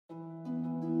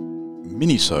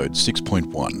Minisode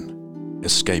 6.1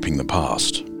 Escaping the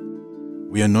Past.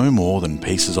 We are no more than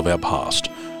pieces of our past,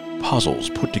 puzzles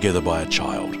put together by a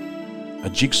child. A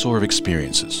jigsaw of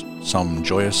experiences, some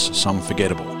joyous, some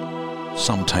forgettable,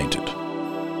 some tainted.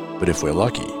 But if we're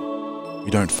lucky,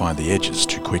 we don't find the edges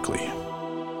too quickly.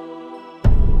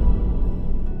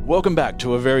 Welcome back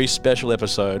to a very special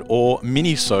episode, or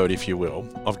minisode if you will,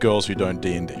 of Girls Who Don't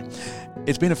D&D.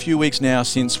 It's been a few weeks now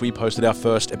since we posted our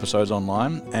first episodes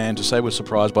online, and to say we're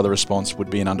surprised by the response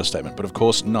would be an understatement. But of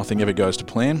course, nothing ever goes to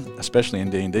plan, especially in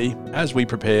D&D. As we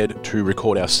prepared to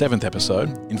record our 7th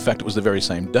episode, in fact it was the very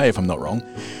same day if I'm not wrong,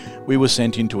 we were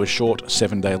sent into a short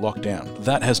 7-day lockdown.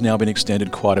 That has now been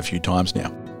extended quite a few times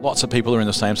now. Lots of people are in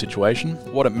the same situation.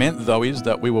 What it meant, though, is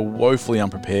that we were woefully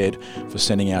unprepared for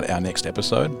sending out our next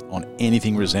episode on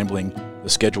anything resembling the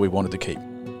schedule we wanted to keep.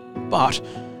 But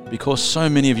because so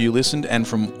many of you listened, and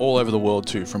from all over the world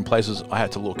too, from places I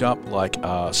had to look up, like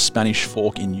Spanish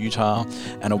Fork in Utah,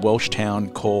 and a Welsh town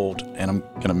called, and I'm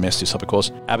going to mess this up of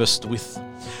course, Aberystwyth.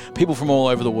 People from all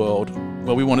over the world,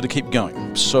 well, we wanted to keep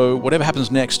going. So whatever happens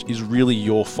next is really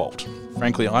your fault.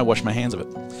 Frankly, I wash my hands of it.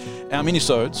 Our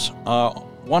minisodes are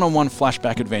one-on-one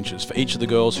flashback adventures for each of the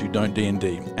girls who don't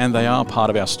D&D, and they are part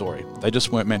of our story. They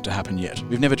just weren't meant to happen yet.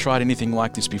 We've never tried anything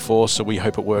like this before, so we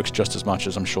hope it works just as much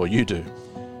as I'm sure you do.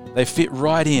 They fit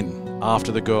right in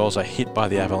after the girls are hit by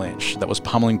the avalanche that was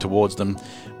pummeling towards them,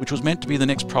 which was meant to be the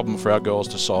next problem for our girls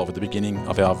to solve at the beginning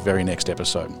of our very next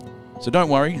episode. So don't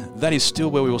worry, that is still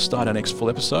where we will start our next full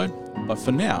episode, but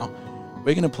for now,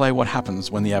 we're going to play what happens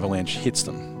when the avalanche hits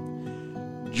them.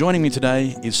 Joining me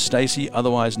today is Stacey,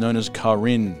 otherwise known as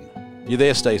Karin. You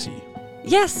there, Stacey?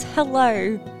 Yes,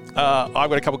 hello. I've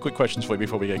got a couple of quick questions for you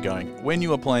before we get going. When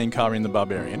you are playing Karin the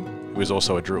Barbarian, who is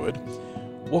also a druid,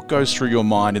 what goes through your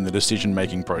mind in the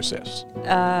decision-making process?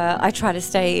 I try to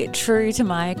stay true to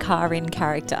my Karin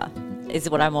character, is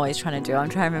what I'm always trying to do. I'm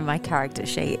trying to remember my character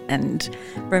sheet and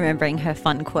remembering her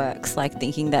fun quirks, like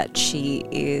thinking that she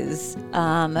is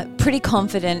pretty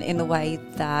confident in the way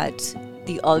that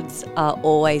the odds are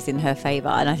always in her favour,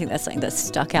 and I think that's something that's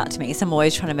stuck out to me. So I'm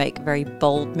always trying to make very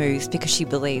bold moves because she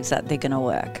believes that they're going to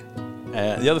work.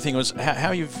 The other thing was,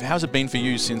 how's it been for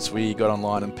you since we got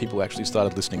online and people actually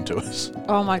started listening to us?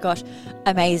 Oh my gosh,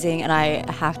 amazing. And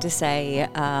I have to say,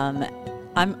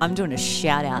 I'm doing a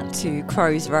shout out to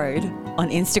Crows Road on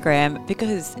Instagram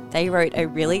because they wrote a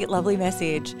really lovely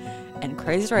message. And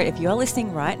Crows Road, if you are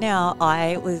listening right now,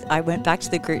 I went back to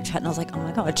the group chat and I was like, oh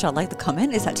my God, should I like the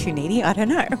comment? Is that too needy? I don't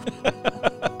know.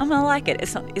 I'm going to like it.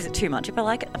 Is it too much? If I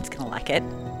like it, I'm just going to like it.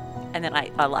 And then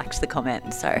I liked the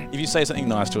comment, so. If you say something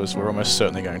nice to us, we're almost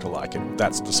certainly going to like it.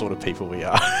 That's the sort of people we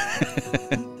are.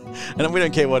 And we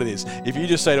don't care what it is. If you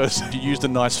just say to us, you used a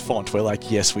nice font, we're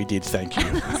like, yes, we did, thank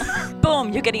you.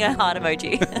 Boom, you're getting a heart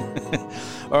emoji.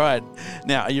 All right.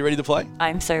 Now, are you ready to play?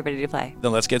 I'm so ready to play.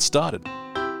 Then let's get started.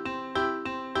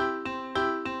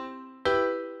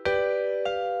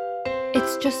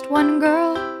 It's just one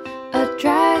girl, a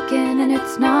dragon, and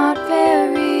it's not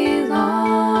very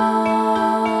long.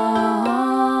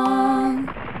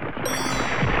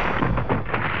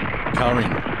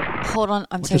 Karin. Hold on,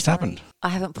 I'm What so just sorry. happened? I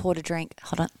haven't poured a drink.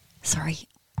 Hold on. Sorry.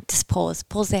 Just pause.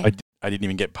 Pause there. I didn't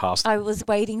even get past. I was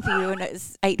waiting for you and it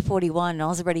was 8:41 and I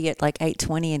was already at like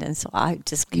 8:20 and so I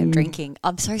just kept drinking.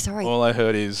 I'm so sorry. All I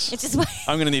heard is, It's just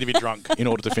I'm going to need to be drunk in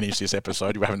order to finish this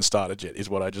episode. We haven't started yet, is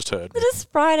what I just heard. It is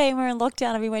Friday and we're in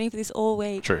lockdown. I've been waiting for this all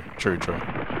week. True.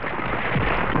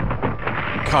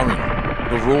 Karin,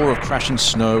 the roar of crashing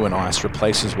snow and ice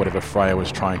replaces whatever Freya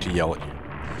was trying to yell at you.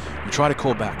 You try to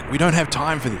call back, we don't have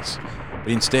time for this.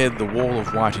 But instead, the wall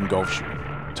of white engulfs you.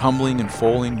 Tumbling and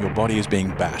falling, your body is being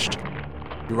bashed.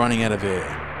 You're running out of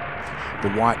air.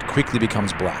 The white quickly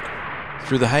becomes black.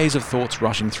 Through the haze of thoughts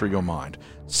rushing through your mind,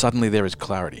 suddenly there is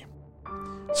clarity.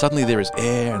 Suddenly there is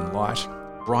air and light,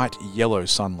 bright yellow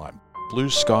sunlight, blue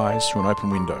skies through an open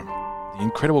window, the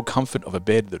incredible comfort of a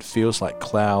bed that feels like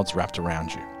clouds wrapped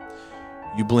around you.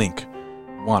 You blink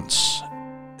once,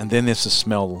 and then there's the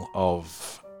smell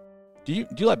of... Do you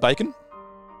like bacon?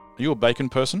 Are you a bacon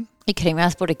person? You're kidding me? I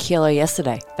bought a kilo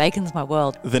yesterday. Bacon's my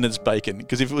world. Then it's bacon.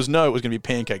 Because if it was no, it was going to be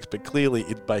pancakes. But clearly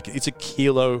it's bacon. It's a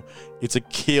kilo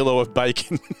of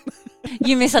bacon.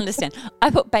 You misunderstand. I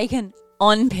put bacon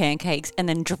on pancakes and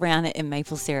then drown it in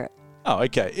maple syrup. Oh,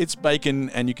 okay. It's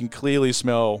bacon and you can clearly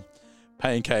smell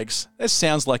pancakes. That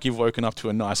sounds like you've woken up to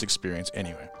a nice experience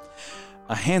anyway.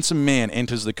 A handsome man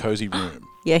enters the cozy room.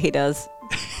 Yeah, he does.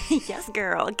 Yes,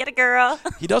 girl. Get it, girl.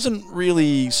 He doesn't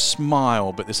really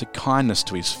smile, but there's a kindness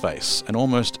to his face, an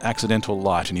almost accidental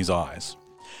light in his eyes.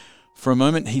 For a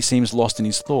moment, he seems lost in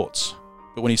his thoughts,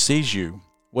 but when he sees you,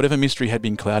 Whatever mystery had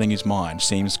been clouding his mind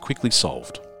seems quickly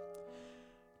solved.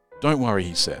 Don't worry,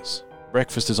 he says.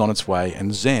 Breakfast is on its way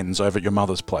and Zen's over at your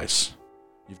mother's place.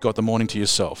 You've got the morning to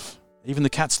yourself. Even the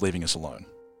cat's leaving us alone.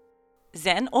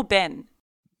 Zen or Ben?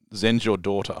 Zen's your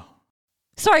daughter.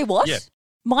 Sorry, what? Yeah.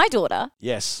 My daughter?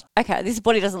 Yes. Okay, this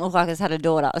body doesn't look like it's had a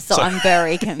daughter, so I'm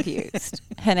very confused.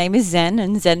 Her name is Zen,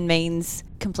 and Zen means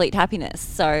complete happiness,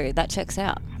 so that checks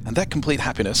out. And that complete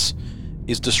happiness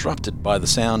is disrupted by the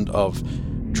sound of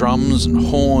drums and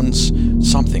horns,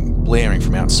 something blaring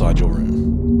from outside your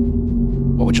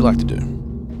room. What would you like to do?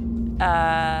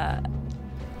 I'm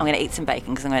going to eat some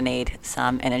bacon because I'm going to need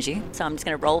some energy, so I'm just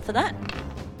going to roll for that.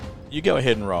 You go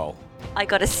ahead and roll. I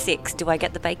got a 6. Do I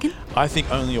get the bacon? I think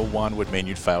only a 1 would mean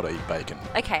you'd fail to eat bacon.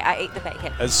 Okay, I eat the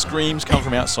bacon. As screams come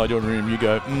from outside your room, you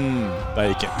go,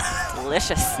 bacon.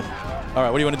 Delicious. All right,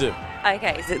 what do you want to do?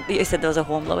 Okay, so you said there was a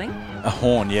horn blowing? A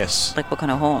horn, yes. Like what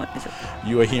kind of horn is it?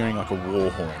 You are hearing like a war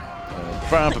horn.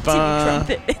 Trumpet out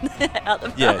the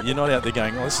front. Yeah, you're not out there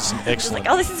going, oh, this is some Just excellent.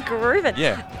 like, oh, this is grooving.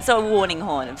 Yeah. So a warning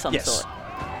horn of some Yes. sort.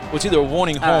 Well, it's either a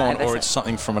warning horn that's or it. it's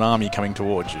something from an army coming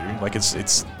towards you. Like it's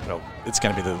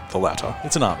going to be the latter.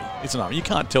 It's an army. It's an army. You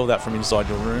can't tell that from inside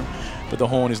your room, but the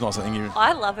horn is not something you...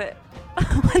 I love it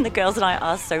when the girls and I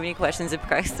ask so many questions and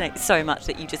procrastinate so much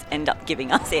that you just end up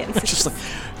giving us answers. Just like,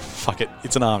 fuck it,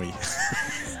 it's an army.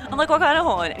 I'm like, what kind of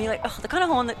horn? And you're like, oh, the kind of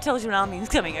horn that tells you an army is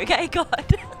coming, okay,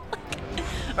 God.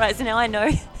 Right, so now I know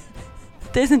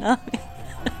there's an army.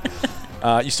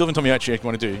 You still haven't told me actually what you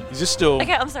want to do. Is this still...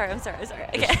 Okay, I'm sorry.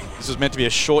 Okay. This is meant to be a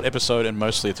short episode and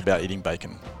mostly it's about eating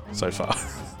bacon so far.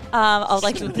 I would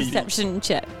like to do a perception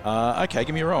check. Okay,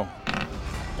 give me a roll.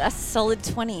 That's a solid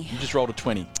 20. You just rolled a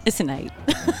 20. It's an 8.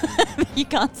 You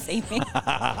can't see me.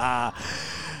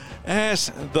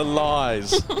 Yes, the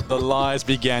lies. The lies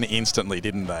began instantly,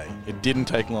 didn't they? It didn't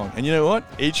take long. And you know what?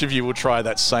 Each of you will try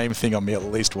that same thing on me at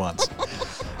least once.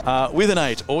 With an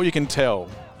 8, all you can tell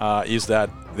is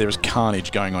that there is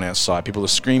carnage going on outside. People are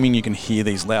screaming. You can hear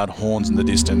these loud horns in the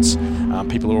distance.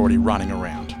 People are already running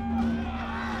around.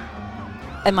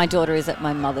 And my daughter is at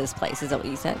my mother's place. Is that what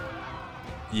you said?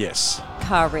 Yes.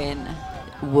 Karin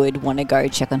would want to go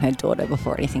check on her daughter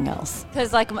before anything else.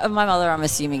 Because, like, my mother, I'm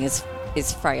assuming, is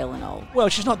frail and old. Well,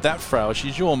 she's not that frail.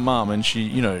 She's your mum, and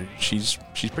she's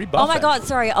pretty buff. Oh my God,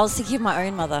 sorry. I was thinking of my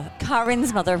own mother.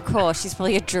 Karin's mother, of course. She's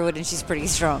probably a druid and she's pretty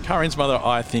strong. Karin's mother,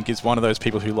 I think, is one of those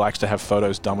people who likes to have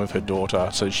photos done with her daughter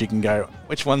so she can go,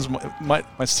 which one's my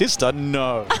sister?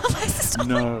 No. My sister,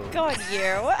 No. Oh my God, you.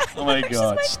 Oh my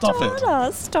God, stop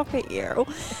it. Stop it, you.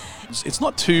 It's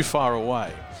not too far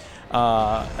away.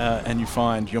 And you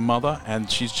find your mother,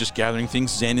 and she's just gathering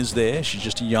things. Zen is there. She's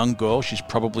just a young girl. She's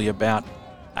probably about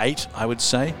 8, I would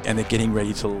say, and they're getting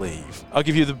ready to leave. I'll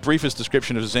give you the briefest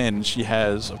description of Zen. She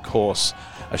has, of course,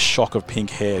 a shock of pink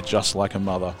hair, just like her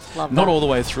mother. Love Not that. all the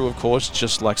way through, of course,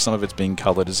 just like some of it's being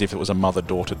coloured as if it was a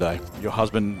mother-daughter day. Your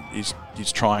husband is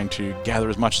trying to gather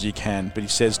as much as he can, but he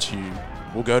says to you,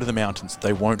 we'll go to the mountains.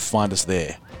 They won't find us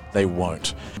there. They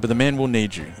won't. But the men will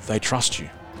need you. They trust you.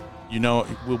 You know,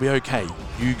 we'll be okay.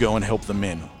 You go and help the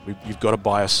men. You've got to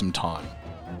buy us some time.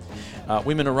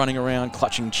 Women are running around,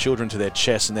 clutching children to their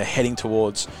chests, and they're heading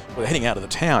out of the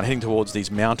town, heading towards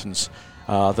these mountains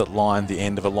that line the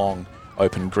end of a long,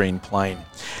 open green plain.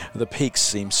 The peaks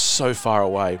seem so far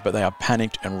away, but they are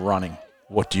panicked and running.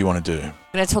 What do you want to do? I'm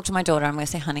going to talk to my daughter. I'm going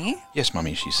to say, honey, Yes,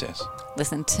 Mummy, she says.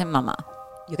 listen to Mama.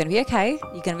 You're going to be okay.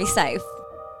 You're going to be safe.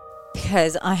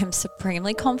 Because I am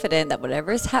supremely confident that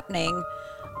whatever is happening,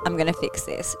 I'm going to fix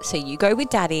this. So you go with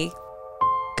Daddy,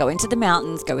 go into the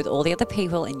mountains, go with all the other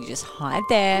people, and you just hide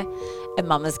there. And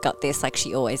Mama's got this like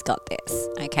she always got this,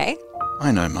 okay?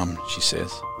 I know, Mum, she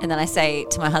says. And then I say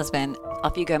to my husband,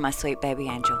 off you go, my sweet baby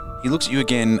angel. He looks at you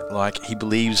again like he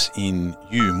believes in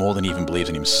you more than he even believes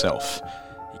in himself.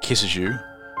 He kisses you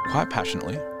quite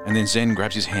passionately, and then Zen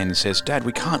grabs his hand and says, Dad,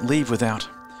 we can't leave without...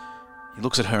 He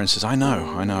looks at her and says, I know.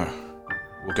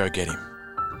 We'll go get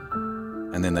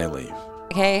him. And then they leave.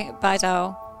 Okay, bye,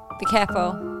 doll. Be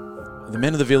careful. The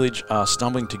men of the village are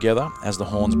stumbling together as the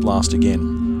horns blast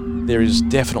again. There is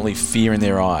definitely fear in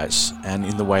their eyes and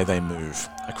in the way they move.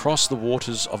 Across the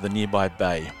waters of the nearby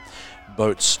bay,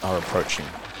 boats are approaching.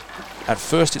 At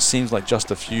first it seems like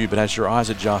just a few, but as your eyes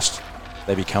adjust,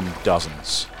 they become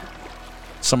dozens.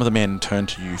 Some of the men turn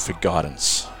to you for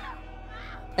guidance.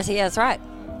 I say, yeah, that's right.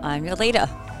 I'm your leader.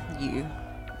 You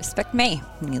respect me,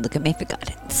 and you look at me for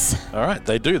guidance. All right,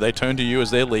 they do. They turn to you as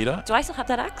their leader. Do I still have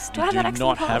that axe? Do I You have that axe do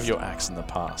not in the past? have your axe in the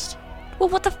past. Well,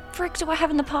 what the frick do I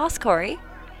have in the past, Corey?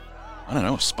 I don't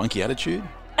know, a spunky attitude?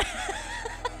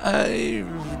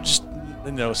 Just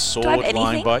Then there was a sword have lying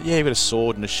anything? by. Yeah, you've got a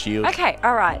sword and a shield. Okay,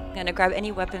 all right. I'm going to grab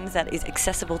any weapons that is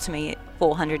accessible to me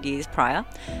 400 years prior.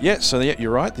 Yeah, so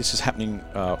you're right. This is happening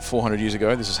 400 years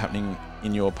ago. This is happening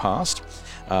in your past.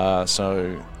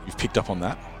 So you've picked up on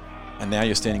that. And now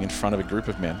you're standing in front of a group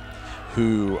of men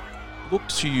who look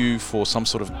to you for some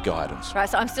sort of guidance. Right,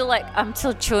 so I'm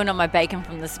still chewing on my bacon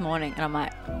from this morning, and I'm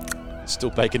like, Still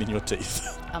bacon in your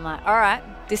teeth. all right,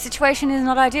 this situation is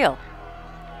not ideal.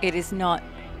 It is not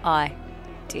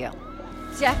ideal.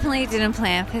 Definitely didn't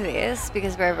plan for this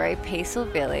because we're a very peaceful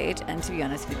village, and to be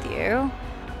honest with you,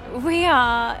 we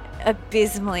are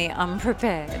abysmally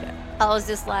unprepared. I was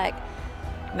just like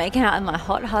making out with my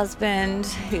hot husband,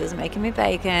 he was making me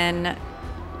bacon.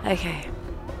 Okay,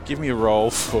 Give me a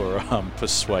roll for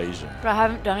persuasion. but I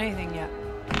haven't done anything yet.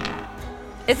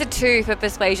 It's a 2 for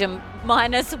persuasion,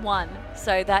 -1,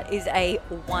 so that is a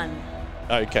 1.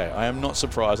 Okay, I am not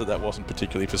surprised that wasn't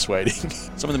particularly persuading.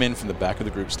 Some of the men from the back of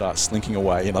the group start slinking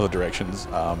away in other directions.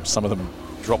 Some of them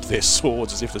drop their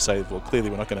swords as if to say, well, clearly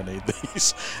we're not going to need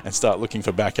these, and start looking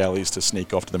for back alleys to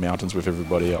sneak off to the mountains with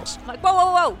everybody else. I'm like,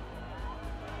 whoa.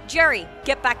 Jerry,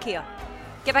 get back here.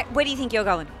 Get back. Where do you think you're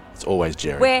going? It's always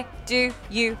Jerry. Where do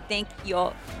you think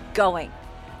you're going?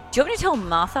 Do you want me to tell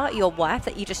Martha, your wife,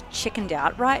 that you just chickened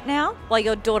out right now while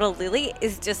your daughter Lily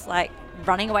is just like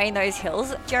running away in those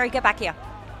hills? Jerry, get back here.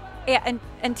 Yeah,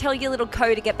 and tell your little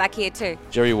co to get back here too.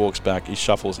 Jerry walks back, he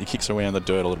shuffles, he kicks around the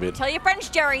dirt a little bit. Tell your friends,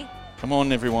 Jerry. Come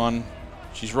on, everyone.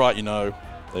 She's right, you know.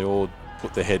 They all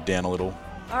put their head down a little.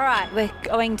 All right, we're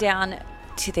going down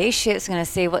to these shits, going to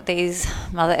see what these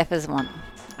mother effers want.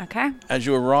 Okay? As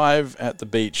you arrive at the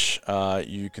beach,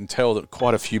 you can tell that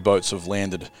quite a few boats have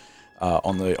landed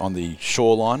on the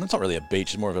shoreline. It's not really a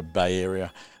beach, it's more of a bay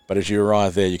area. But as you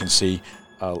arrive there, you can see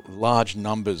large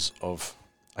numbers of,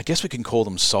 I guess we can call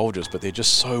them soldiers, but they're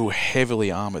just so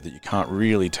heavily armoured that you can't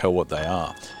really tell what they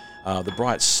are. The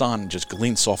bright sun just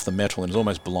glints off the metal and is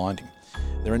almost blinding.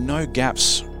 There are no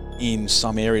gaps in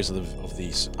some areas of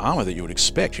these armour that you would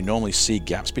expect. You normally see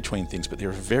gaps between things, but there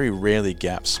are very rarely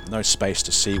gaps, no space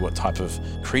to see what type of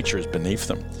creature is beneath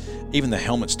them. Even the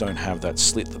helmets don't have that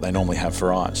slit that they normally have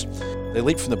for eyes. They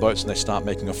leap from the boats and they start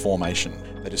making a formation.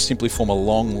 They just simply form a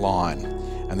long line,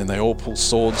 and then they all pull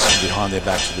swords behind their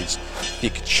backs with these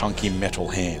thick, chunky metal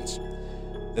hands.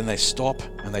 Then they stop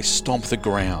and they stomp the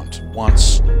ground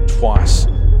once, twice,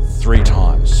 3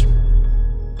 times,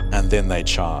 and then they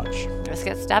charge. Let's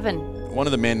get stabbing. One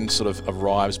of the men sort of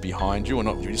arrives behind you, or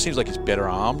not. It seems like he's better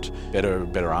armed,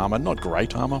 better armor. Not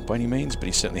great armor by any means, but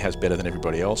he certainly has better than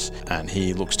everybody else. And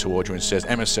he looks towards you and says,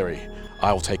 "Emissary,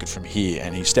 I will take it from here."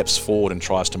 And he steps forward and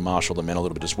tries to marshal the men a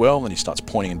little bit as well. And he starts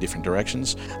pointing in different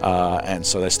directions, and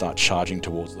so they start charging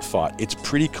towards the fight. It's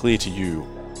pretty clear to you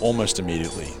almost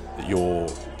immediately that your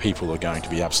people are going to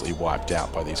be absolutely wiped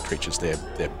out by these creatures.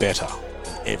 They're better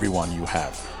than everyone you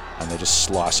have, and they're just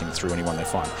slicing through anyone they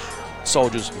find.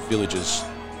 Soldiers, villagers,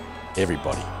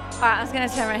 everybody. All right, I was going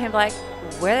to turn around and be like,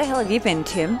 where the hell have you been,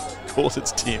 Tim? Of course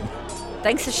it's Tim.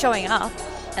 Thanks for showing up.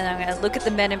 And I'm going to look at the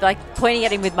men and be like, pointing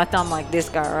at him with my thumb like this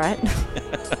guy, right?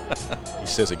 He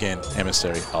says again,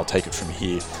 "Emissary, I'll take it from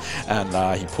here." And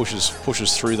he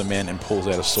pushes through the men and pulls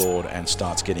out a sword and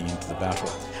starts getting into the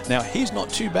battle. Now, he's not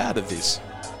too bad at this.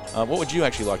 What would you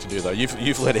actually like to do, though?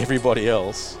 You've let everybody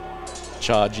else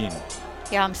charge in.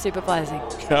 Yeah, I'm supervising.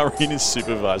 Karine is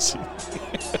supervising.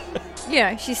 You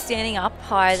know, she's standing up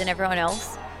higher than everyone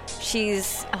else.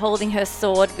 She's holding her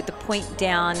sword with the point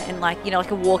down and like, you know,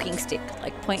 like a walking stick,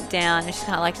 like point down, and she's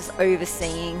kind of like just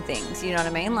overseeing things, you know what I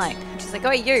mean? Like, she's like,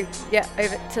 "Oh, you, yeah,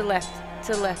 over to the left,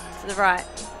 to the left, to the right,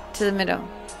 to the middle.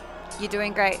 You're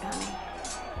doing great, honey."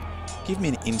 Give me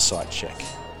an insight check.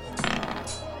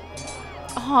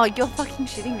 Oh, you're fucking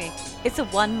shitting me. It's a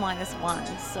 1 - 1,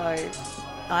 so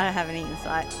I don't have any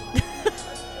insight.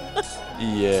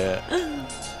 Yeah.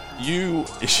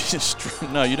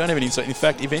 No, you don't have any insight. In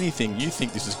fact, if anything, you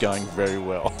think this is going very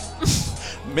well.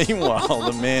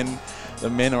 Meanwhile, the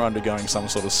men are undergoing some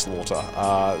sort of slaughter.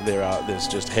 There's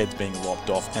just heads being lopped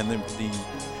off, and the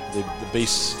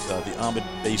beasts, the armored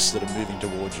beasts that are moving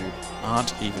towards you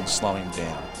aren't even slowing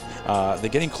down. They're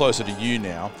getting closer to you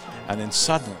now, and then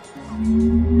suddenly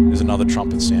there's another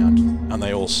trumpet sound, and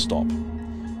they all stop.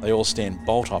 They all stand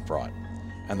bolt upright,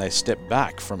 and they step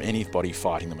back from anybody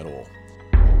fighting them at all.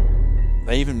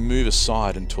 They even move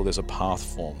aside until there's a path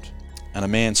formed, and a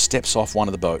man steps off one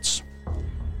of the boats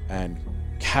and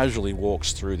casually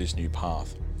walks through this new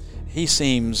path. He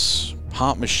seems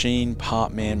part machine,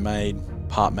 part man-made,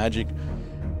 part magic,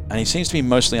 and he seems to be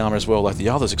mostly armor as well like the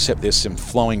others, except there's some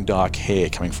flowing dark hair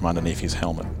coming from underneath his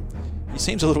helmet. He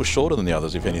seems a little shorter than the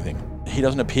others, if anything. He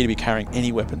doesn't appear to be carrying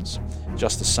any weapons,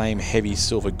 just the same heavy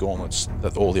silver gauntlets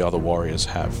that all the other warriors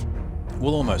have.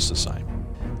 Well, almost the same.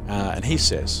 And he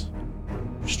says,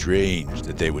 "Strange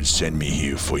that they would send me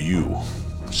here for you.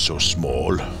 So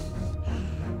small.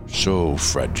 So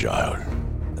fragile."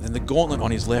 And then the gauntlet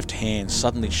on his left hand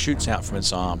suddenly shoots out from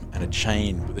its arm, and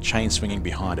with a chain swinging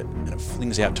behind it, and it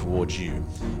flings out towards you.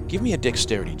 Give me a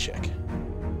dexterity check.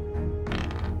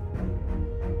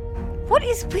 What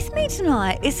is with me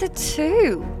tonight? It's a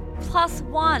 2 +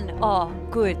 1. Oh,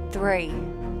 good, 3.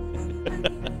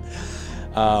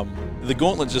 The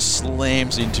gauntlet just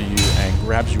slams into you and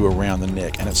grabs you around the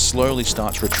neck, and it slowly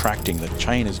starts retracting. The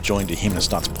chain is joined to him and it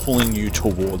starts pulling you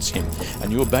towards him,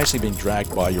 and you are basically being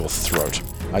dragged by your throat.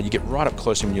 You get right up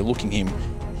close to him and you're looking at him.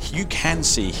 You can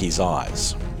see his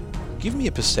eyes. Give me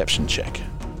a perception check.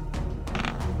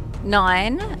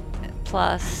 9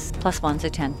 plus 1, so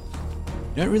 10.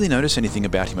 You don't really notice anything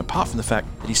about him apart from the fact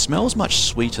that he smells much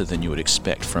sweeter than you would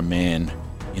expect for a man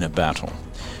in a battle.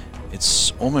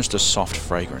 It's almost a soft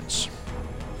fragrance.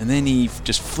 And then he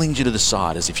just flings you to the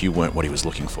side as if you weren't what he was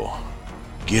looking for.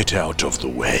 "Get out of the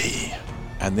way."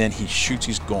 And then he shoots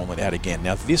his gauntlet out again.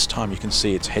 Now this time you can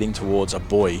see it's heading towards a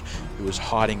boy who was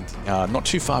hiding not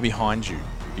too far behind you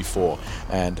before.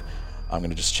 And I'm going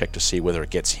to just check to see whether it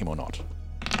gets him or not.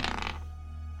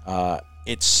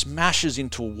 It smashes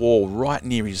into a wall right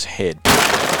near his head,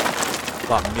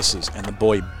 but misses, and the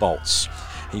boy bolts.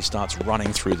 He starts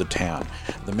running through the town.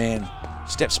 The man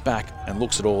steps back and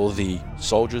looks at all the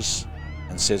soldiers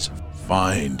and says,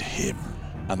 "Find him."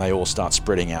 And they all start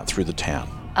spreading out through the town.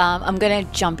 I'm going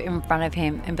to jump in front of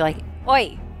him and be like,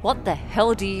 "Oi, what the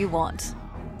hell do you want?"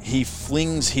 He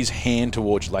flings his hand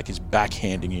towards you like he's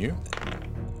backhanding you.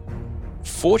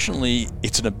 Fortunately,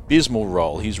 it's an abysmal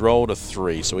roll. He's rolled a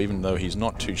 3, so even though he's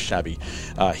not too shabby,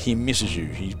 he misses you.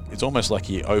 It's almost like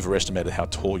he overestimated how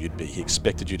tall you'd be. He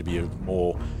expected you to be a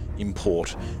more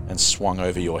import and swung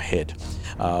over your head.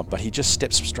 But he just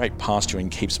steps straight past you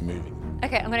and keeps moving.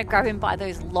 Okay, I'm going to grab him by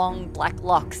those long black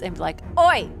locks and be like,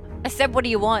 "Oi, I said, what do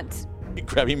you want?" You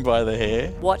grab him by the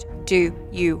hair. "What do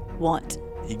you want?"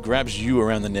 He grabs you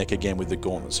around the neck again with the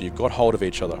gauntlet, so you've got hold of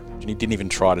each other. And he didn't even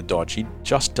try to dodge. He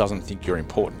just doesn't think you're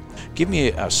important. Give me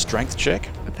a strength check.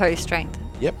 Opposed strength.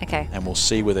 Yep. Okay. And we'll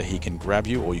see whether he can grab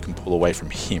you or you can pull away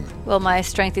from him. Well, my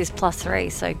strength is +3,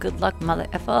 so good luck, mother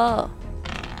effer.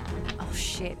 Oh,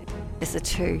 shit. It's a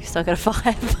 2, so I got a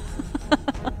 5.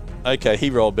 Okay, he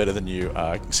rolled better than you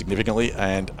significantly,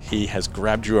 and he has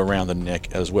grabbed you around the neck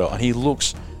as well. And he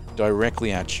looks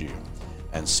directly at you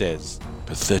and says,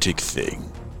 "Pathetic thing.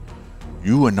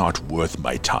 You are not worth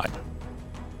my time."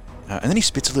 And then he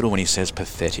spits a little when he says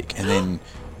pathetic. And then,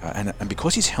 and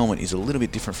because his helmet is a little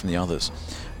bit different from the others,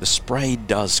 the spray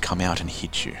does come out and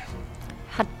hit you.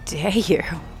 How dare you?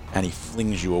 And he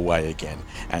flings you away again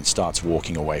and starts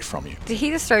walking away from you. Did he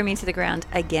just throw me to the ground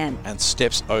again? And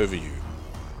steps over you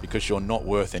because you're not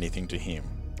worth anything to him.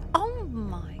 Oh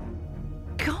my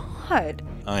God.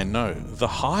 I know. The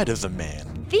height of the man.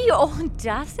 The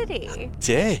audacity.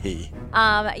 Dare he?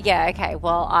 Yeah, okay.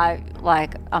 Well,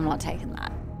 I'm not taking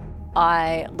that.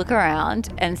 I look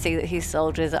around and see that his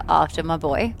soldiers are after my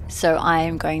boy. So I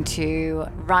am going to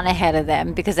run ahead of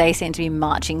them because they seem to be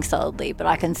marching solidly, but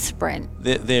I can sprint.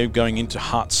 They're going into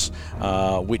huts,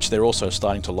 which they're also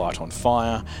starting to light on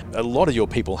fire. A lot of your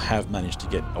people have managed to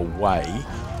get away.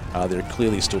 There are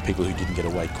clearly still people who didn't get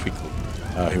away quickly,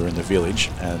 who are in the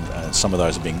village, and some of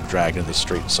those are being dragged into the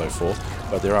street and so forth.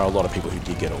 But there are a lot of people who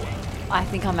did get away. I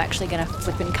think I'm actually going to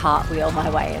flip and cartwheel my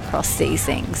way across these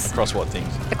things. Across what things?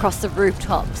 Across the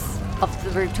rooftops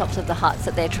of the huts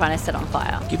that they're trying to set on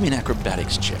fire. Give me an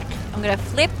acrobatics check. I'm going to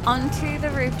flip onto the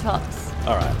rooftops.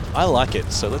 All right, I like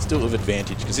it. So let's do it with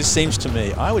advantage, because this seems to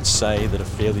me, I would say that a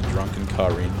fairly drunken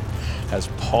Corinne has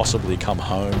possibly come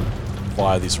home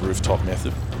via this rooftop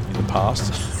method in the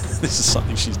past. This is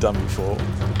something she's done before.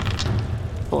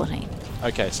 14.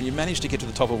 Okay, so you managed to get to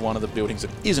the top of one of the buildings that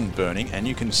isn't burning, and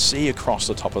you can see across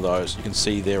the top of those, you can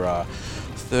see there are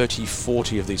 30,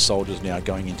 40 of these soldiers now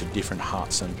going into different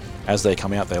huts, and as they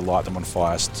come out, they light them on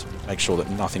fire to make sure that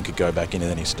nothing could go back in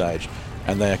at any stage.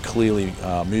 And they are clearly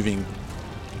moving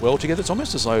well together. It's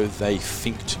almost as though they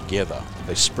think together.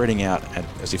 They're spreading out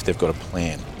as if they've got a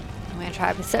plan. I'm going to try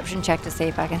a perception check to see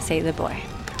if I can see the boy.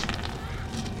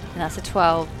 And that's a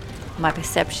 12. My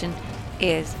perception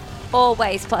is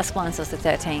always +1, so it's a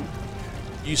 13.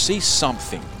 You see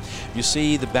something. You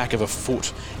see the back of a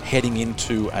foot heading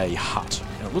into a hut.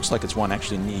 And it looks like it's one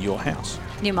actually near your house.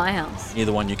 Near my house. Near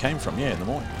the one you came from, yeah, in the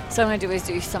morning. So what I'm going to do is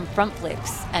do some front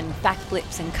flips and back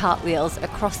flips and cartwheels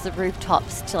across the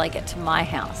rooftops till I get to my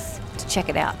house to check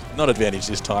it out. Not advantage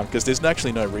this time, because there's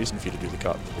actually no reason for you to do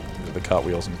the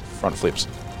cartwheels and front flips.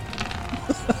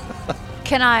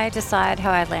 Can I decide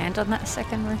how I land on that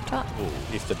second rooftop? Well,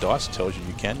 if the dice tells you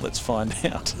can, let's find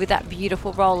out. With that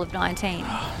beautiful roll of 19.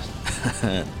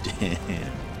 Damn.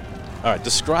 All right,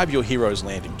 describe your hero's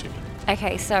landing to me.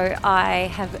 Okay, so I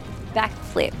have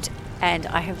backflipped and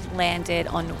I have landed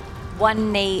on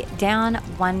one knee down,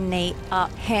 one knee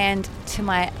up, hand to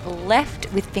my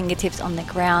left with fingertips on the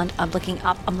ground. I'm looking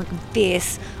up, I'm looking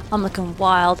fierce, I'm looking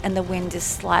wild, and the wind is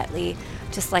slightly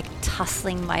just like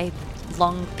tussling my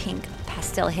long pink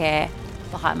pastel hair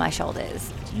behind my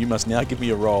shoulders. You must now give me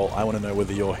a roll. I want to know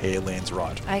whether your hair lands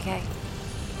right. Okay.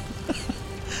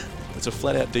 It's a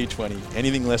flat out D20.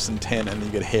 Anything less than 10 and then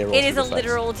you get hair all It through is the a face.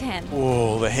 literal 10.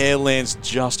 Oh, the hair lands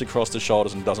just across the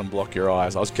shoulders and doesn't block your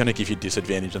eyes. I was going to give you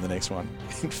disadvantage on the next one.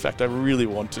 In fact, I really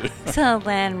want to. It's gonna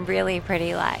land really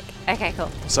pretty like. Okay, cool.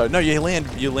 So, no, you land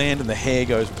and the hair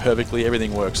goes perfectly.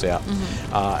 Everything works out.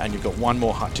 And you've got one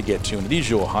more hut to get to, and it is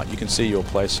your hut. You can see your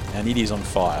place, and it is on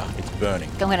fire. It's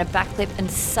burning. I'm gonna backflip and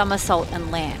somersault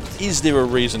and land. Is there a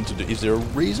reason for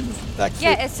backflip?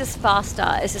 Yeah, it's just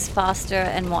faster. It's just faster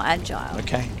and more agile.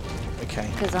 Okay.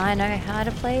 Because I know how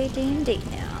to play D&D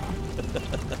now.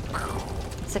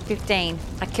 It's a 15.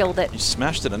 I killed it. You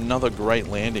smashed it. Another great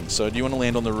landing. So do you want to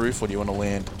land on the roof or do you want to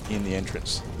land in the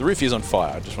entrance? The roof is on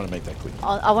fire. I just want to make that clear.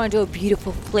 I want to do a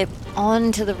beautiful flip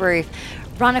onto the roof,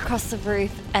 run across the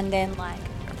roof, and then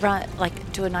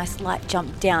do a nice light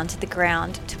jump down to the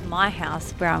ground to my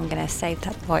house where I'm going to save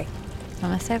that boy. I'm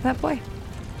going to save that boy.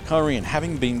 Corinne,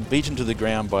 having been beaten to the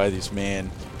ground by this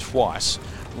man twice,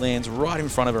 lands right in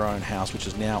front of her own house, which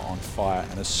is now on fire.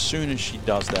 And as soon as she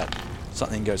does that,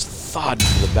 something goes thud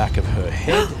to the back of her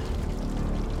head.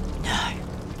 No.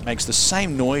 Makes the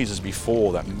same noise as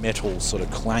before, that metal sort of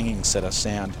clanging set of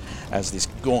sound as this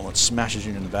gauntlet smashes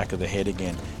you in the back of the head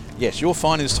again. Yes, you're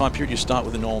fine in this time period. You start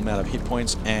with a normal amount of hit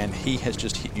points, and he has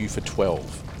just hit you for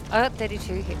 12. I got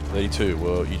 32 hit. 32.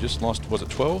 Well, you just lost, was it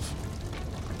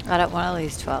 12? I don't want to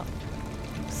lose 12.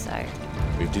 So,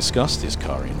 We've discussed this,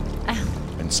 Corinne.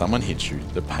 When someone hits you,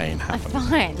 the pain I'm happens.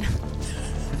 fine.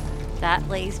 That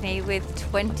leaves me with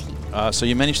 20. So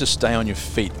you managed to stay on your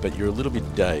feet, but you're a little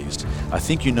bit dazed. I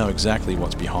think you know exactly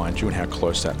what's behind you and how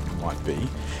close that might be.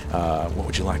 What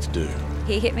would you like to do?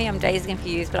 He hit me, I'm dazed and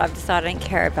confused, but I've decided I don't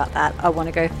care about that. I want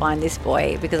to go find this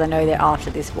boy because I know they're after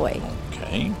this boy.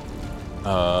 Okay.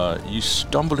 You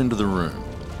stumble into the room.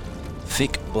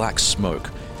 Thick black smoke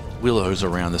willows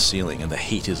around the ceiling and the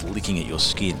heat is licking at your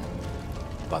skin.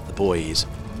 But the boy is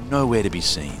nowhere to be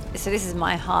seen. So this is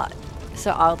my hut.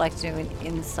 So I would like to do an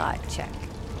insight check.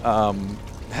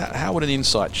 How would an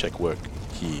insight check work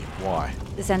here? Why?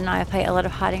 Zen and I play a lot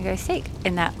of hide and go seek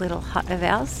in that little hut of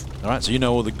ours. All right, so you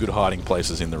know all the good hiding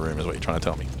places in the room is what you're trying to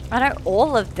tell me. I know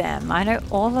all of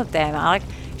them.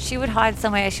 She would hide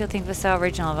somewhere. She'll think we're so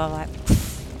original. But I'm like,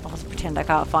 I'll just pretend I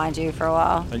can't find you for a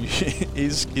while.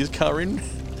 Is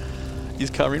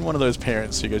Corinne one of those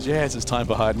parents who goes, yes, it's time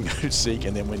for hide and go seek,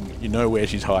 and then when you know where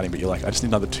she's hiding, but you're like, I just need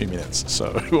another 2 minutes, so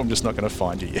I'm just not going to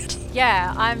find you yet.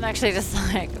 Yeah, I'm actually just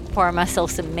like pouring myself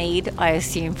some mead. I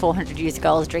assume 400 years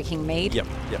ago I was drinking mead. Yep.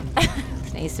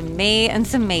 Need some me and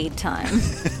some mead time.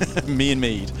 Me and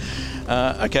mead.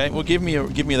 Okay, well, give me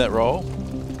that roll.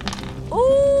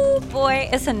 Ooh, boy,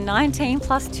 it's a 19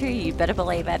 plus 2. You better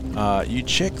believe it. You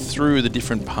check through the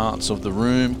different parts of the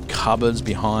room, cupboards,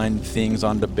 behind things,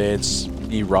 under beds,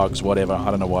 near rugs, whatever. I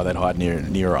don't know why they'd hide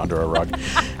near or under a rug.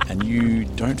 And you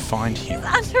don't find him.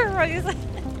 Under a rug.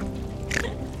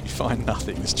 You find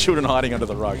nothing. There's children hiding under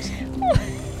the rugs.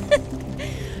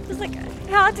 It's like,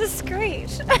 how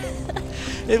discreet.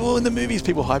 Yeah, well, in the movies,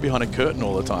 people hide behind a curtain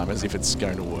all the time as if it's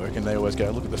going to work, and they always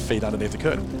go, look at the feet underneath the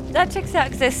curtain. That checks out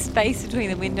because there's space between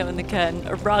the window and the curtain.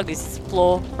 A rug is just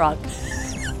floor rug.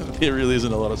 There really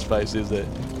isn't a lot of space, is there?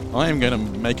 I am going to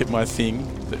make it my thing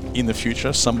that in the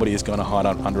future, somebody is going to hide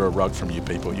under a rug from you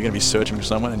people. You're going to be searching for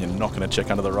someone, and you're not going to check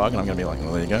under the rug, and I'm going to be like,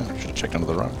 well, there you go. I should have checked under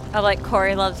the rug. I like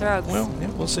Corey loves rugs. Well, yeah,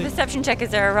 we'll see. Perception check,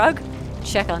 is there a rug?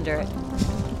 Check under it.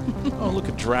 Oh, look,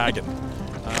 a dragon.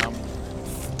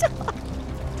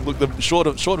 Look, the short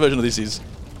version of this is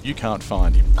you can't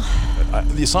find him.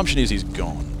 The assumption is he's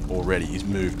gone already. He's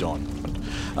moved on.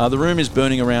 The room is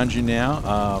burning around you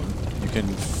now. You can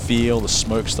feel the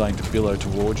smoke starting to billow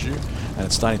towards you, and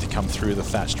it's starting to come through the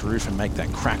thatched roof and make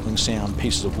that crackling sound.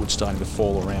 Pieces of wood starting to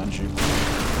fall around you.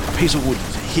 A piece of wood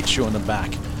hits you on the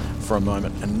back for a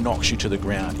moment and knocks you to the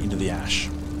ground into the ash.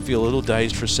 Feel a little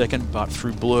dazed for a second, but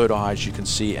through blurred eyes you can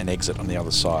see an exit on the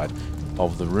other side.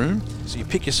 of the room. So you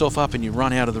pick yourself up and you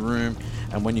run out of the room,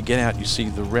 and when you get out you see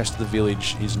the rest of the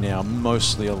village is now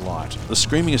mostly alight. The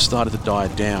screaming has started to die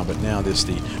down, but now there's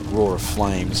the roar of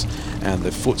flames and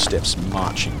the footsteps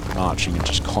marching and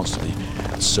just constantly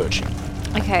searching.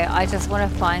 Okay, I just want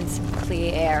to find some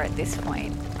clear air at this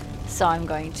point. So I'm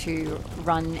going to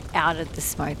run out of the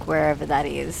smoke wherever that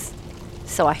is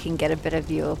so I can get a better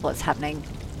view of what's happening.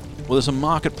 Well, there's a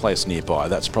marketplace nearby.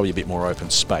 That's probably a bit more open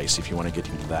space if you want to get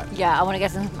into that. Yeah, I want to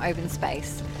get some open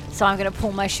space. So I'm going to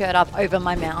pull my shirt up over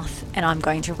my mouth and I'm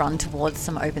going to run towards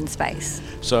some open space.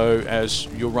 So as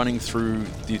you're running through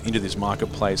into this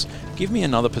marketplace, give me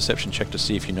another perception check to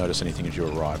see if you notice anything as you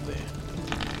arrive there.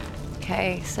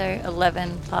 Okay, so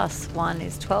 11 plus 1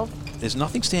 is 12. There's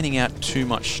nothing standing out too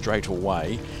much straight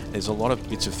away. There's a lot of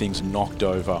bits of things knocked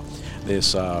over.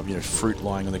 There's fruit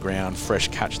lying on the ground, fresh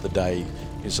catch of the day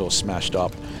is all smashed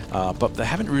up. But they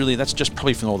haven't really, that's just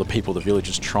probably from all the people the village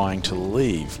is trying to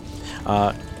leave.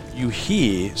 You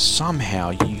hear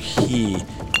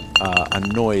a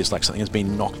noise like something has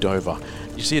been knocked over.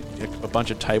 You see a bunch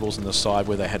of tables on the side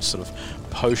where they had sort of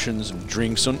potions and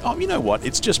drinks. And oh, you know what?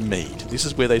 It's just mead. This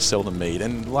is where they sell the mead.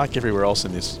 And like everywhere else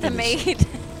in this... Mead.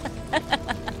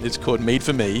 It's called Mead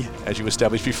for Me, as you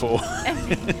established before.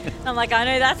 I'm like, I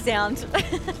know that sound.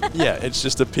 Yeah, it's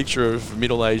just a picture of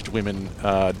middle-aged women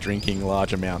drinking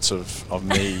large amounts of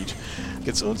mead.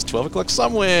 It's 12 o'clock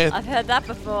somewhere. I've heard that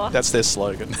before. That's their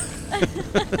slogan.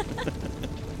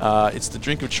 It's the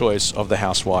drink of choice of the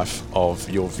housewife of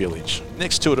your village.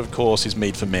 Next to it, of course, is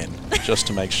mead for men, just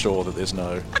to make sure that there's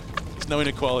no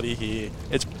inequality here.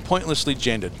 It's pointlessly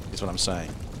gendered, is what I'm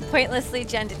saying. Pointlessly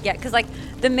gendered, yeah, because like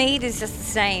the mead is just the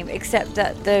same, except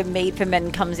that the mead for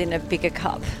men comes in a bigger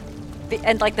cup.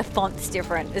 And like the font's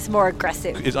different. It's more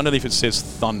aggressive. It's underneath it says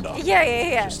thunder.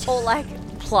 Yeah. Or like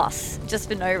plus, just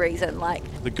for no reason. Like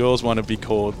the girls want to be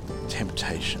called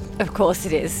Temptation. Of course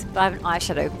it is. I have an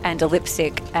eyeshadow and a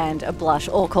lipstick and a blush,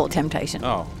 all called Temptation.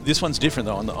 Oh, this one's different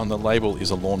though. On the label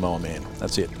is a lawnmower man.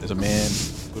 That's it. There's a man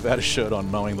without a shirt on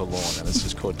mowing the lawn, and it's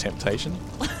just called Temptation.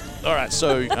 All right,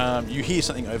 so you hear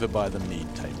something over by the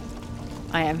mead table.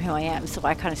 I am who I am, so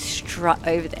I kind of strut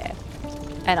over there,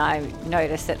 and I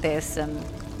notice that there's some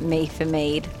me for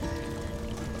mead,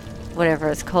 whatever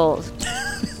it's called.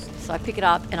 So I pick it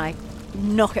up and I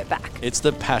knock it back. It's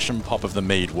the passion pop of the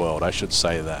mead world, I should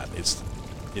say that.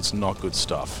 It's not good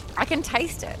stuff. I can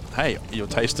taste it. Hey, you'll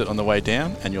taste it on the way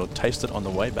down and you'll taste it on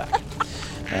the way back,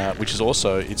 which is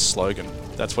also its slogan.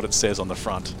 That's what it says on the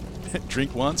front.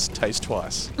 Drink once, taste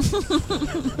twice.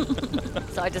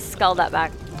 So I just scull that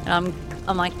back, and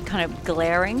I'm like kind of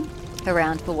glaring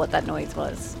around for what that noise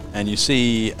was. And you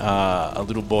see a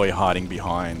little boy hiding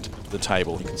behind the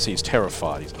table. You can see he's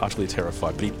terrified. He's utterly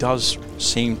terrified. But he does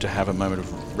seem to have a moment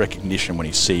of recognition when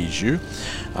he sees you.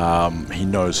 He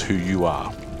knows who you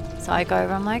are. So I go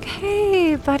over, I'm like,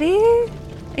 hey, buddy,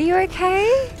 are you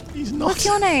okay? He's not. What's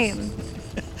your name?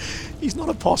 He's not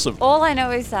a possum. All I know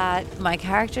is that my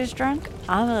character's drunk,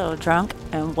 I'm a little drunk,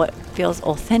 and what feels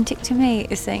authentic to me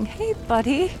is saying, hey,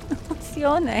 buddy, what's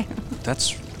your name?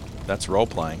 That's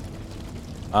role-playing.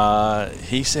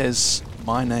 He says,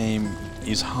 my name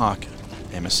is Hark,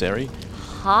 emissary.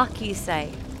 Hark, you say?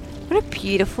 What a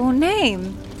beautiful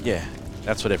name. Yeah,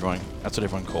 that's what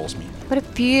everyone calls me. What a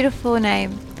beautiful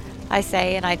name, I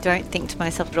say, and I don't think to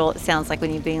myself at all, it sounds like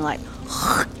when you're being like,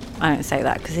 I don't say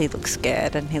that because he looks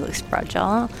scared and he looks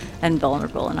fragile and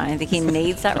vulnerable, and I don't think he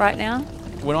needs that right now.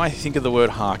 When I think of the word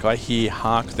hark, I hear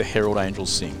hark the herald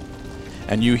angels sing,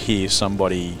 and you hear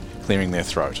somebody clearing their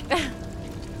throat.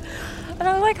 And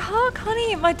I'm like, Hark,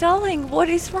 honey, my darling, what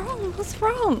is wrong? What's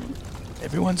wrong?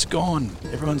 Everyone's gone,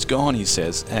 he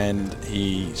says, and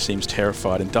he seems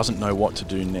terrified and doesn't know what to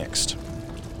do next.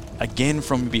 Again,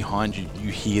 from behind you,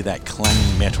 you hear that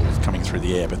clanging metal coming through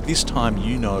the air, but this time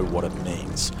you know what it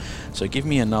means. So give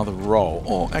me another roll,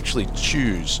 or actually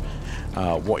choose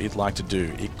what you'd like to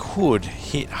do. It could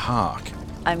hit Hark.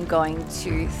 I'm going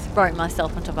to throw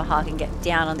myself on top of Hark and get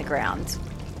down on the ground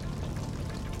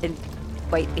and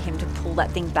wait for him to pull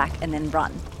that thing back and then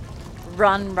run.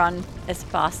 Run as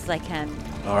fast as I can.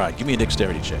 All right, give me a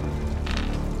dexterity check.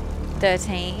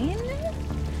 13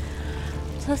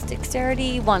 plus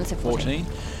dexterity, 1, so 14.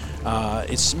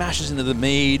 It smashes into the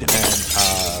mead,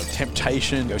 and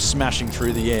Temptation goes smashing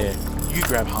through the air. You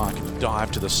grab Hark and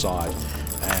dive to the side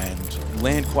and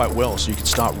land quite well, so you can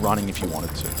start running if you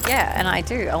wanted to. Yeah, and I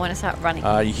do. I want to start running.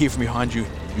 You hear from behind you,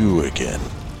 you again.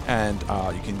 And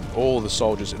all the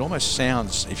soldiers, it almost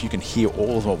sounds, if you can hear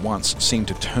all of them at once, seem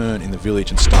to turn in the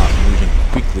village and start moving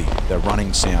quickly. They're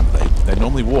running sound. They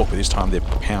normally walk, but this time they're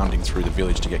pounding through the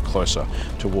village to get closer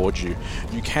towards you.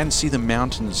 You can see the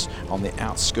mountains on the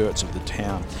outskirts of the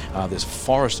town. There's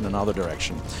forest in another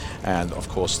direction, and of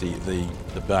course the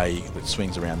bay that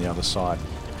swings around the other side.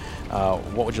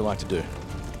 What would you like to do?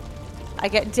 I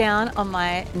get down on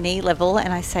my knee level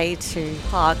and I say to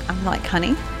Hark, I'm like,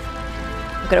 honey,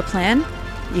 I've got a plan.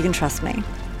 You can trust me.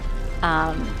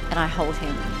 And I hold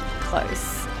him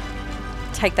close.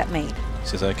 Take that mead. He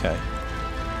says, okay.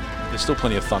 There's still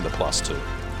plenty of Thunder Plus too.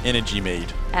 Energy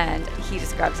mead. And he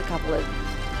just grabs a couple of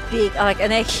big,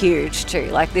 and they're huge too.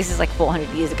 Like, this is like 400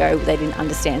 years ago. They didn't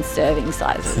understand serving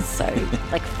sizes. So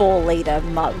like 4-litre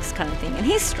mugs kind of thing. And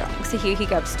he's strong. So here he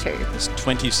grabs 2. There's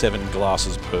 27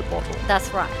 glasses per bottle. That's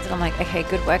right. And I'm like, okay,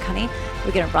 good work, honey.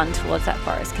 We're going to run towards that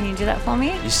forest. Can you do that for me?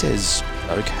 He says,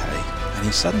 okay. And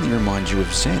he suddenly reminds you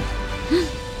of Zen.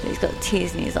 He's got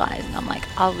tears in his eyes. And I'm like,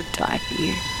 I would die for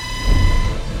you.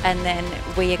 And then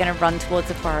we are going to run towards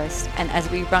the forest. And as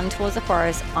we run towards the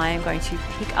forest, I am going to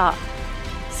pick up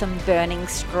some burning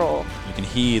straw. You can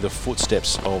hear the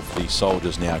footsteps of the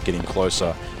soldiers now getting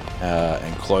closer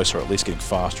and closer, at least getting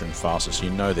faster and faster, so you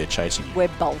know they're chasing you. We're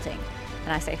bolting.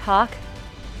 And I say, Hark,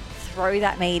 throw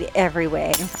that mead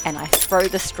everywhere. And I throw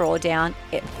the straw down,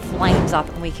 it flames up,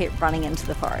 and we keep running into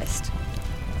the forest.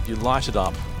 You light it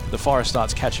up. The forest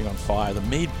starts catching on fire. The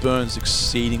mead burns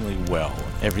exceedingly well.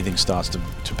 Everything starts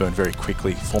to burn very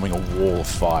quickly, forming a wall of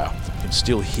fire. You can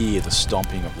still hear the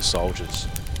stomping of the soldiers.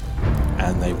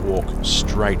 And they walk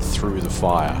straight through the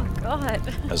fire. Oh,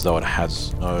 God. As though it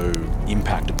has no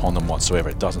impact upon them whatsoever.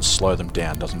 It doesn't slow them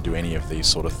down, doesn't do any of these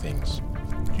sort of things.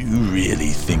 You really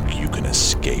think you can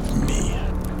escape me?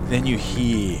 Then you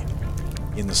hear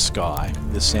in the sky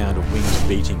the sound of wings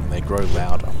beating, and they grow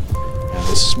louder. And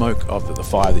the smoke of the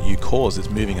fire that you caused is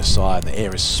moving aside, and the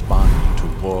air is spun into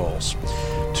whirls.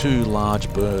 2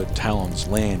 large bird talons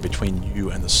land between you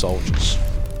and the soldiers.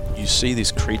 You see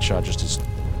this creature, just this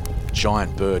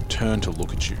giant bird, turn to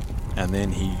look at you, and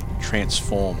then he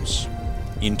transforms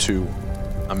into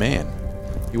a man.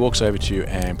 He walks over to you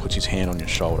and puts his hand on your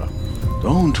shoulder.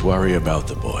 Don't worry about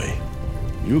the boy.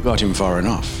 You got him far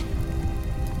enough.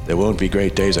 There won't be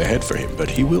great days ahead for him, but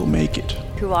he will make it.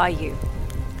 Who are you?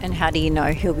 And how do you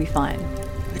know he'll be fine?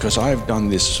 Because I've done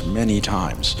this many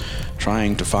times,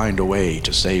 trying to find a way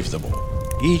to save them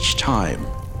all. Each time,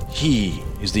 he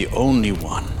is the only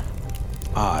one.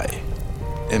 I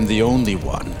am the only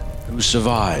one who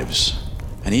survives,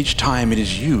 and each time it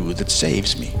is you that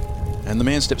saves me. And the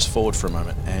man steps forward for a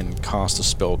moment and casts a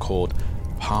spell called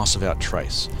Pass Without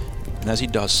Trace. And as he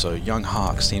does so, young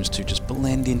Hark seems to just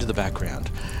blend into the background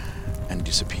and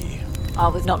disappear. I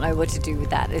would not know what to do with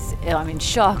that. I'm in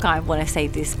shock. I want to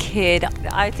save this kid.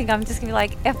 I think I'm just going to be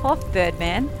like, F off,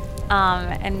 Birdman,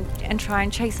 and try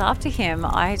and chase after him.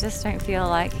 I just don't feel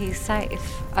like he's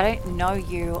safe. I don't know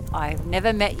you. I've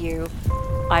never met you.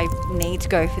 I need to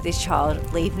go for this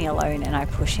child. Leave me alone. And I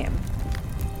push him.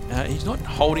 He's not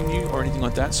holding you or anything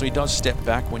like that, so he does step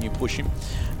back when you push him,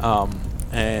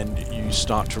 and you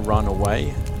start to run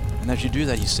away. And as you do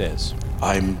that, he says,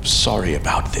 I'm sorry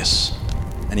about this.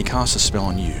 And he casts a spell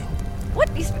on you. What?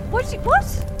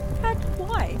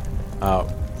 Why?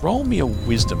 Roll me a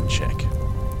wisdom check.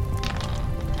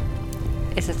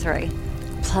 It's a 3.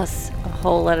 Plus a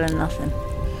whole lot of nothing.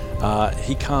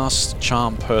 He casts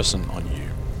Charm Person on you.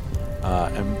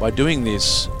 And by doing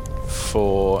this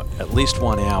for at least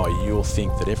 1 hour, you'll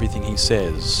think that everything he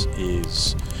says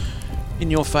is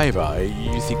in your favor.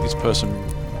 You think this person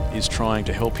is trying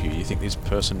to help you. You think this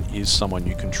person is someone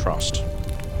you can trust.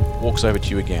 Walks over to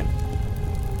you again,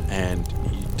 and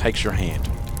he takes your hand.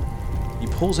 He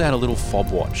pulls out a little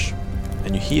fob watch,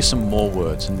 and you hear some more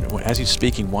words, and as he's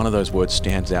speaking, one of those words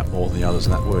stands out more than the others,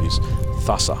 and that word is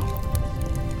Thassa.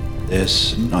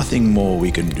 There's nothing more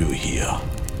we can do here.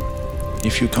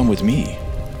 If you come with me,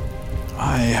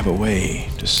 I have a way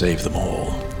to save them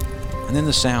all. And then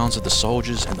the sounds of the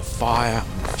soldiers and the fire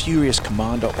and the furious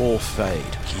commander all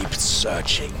fade. Keep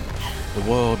searching. The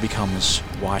world becomes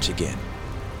white again,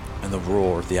 and the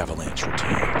roar of the avalanche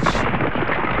returns.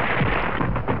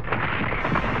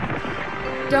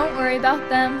 Don't worry about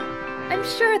them. I'm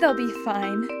sure they'll be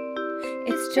fine.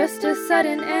 It's just a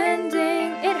sudden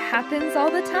ending. It happens all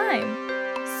the time.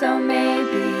 So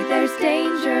maybe there's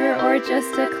danger or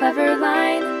just a clever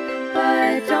line.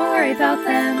 But don't worry about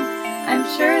them. I'm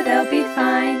sure they'll be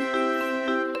fine.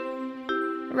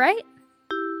 Right?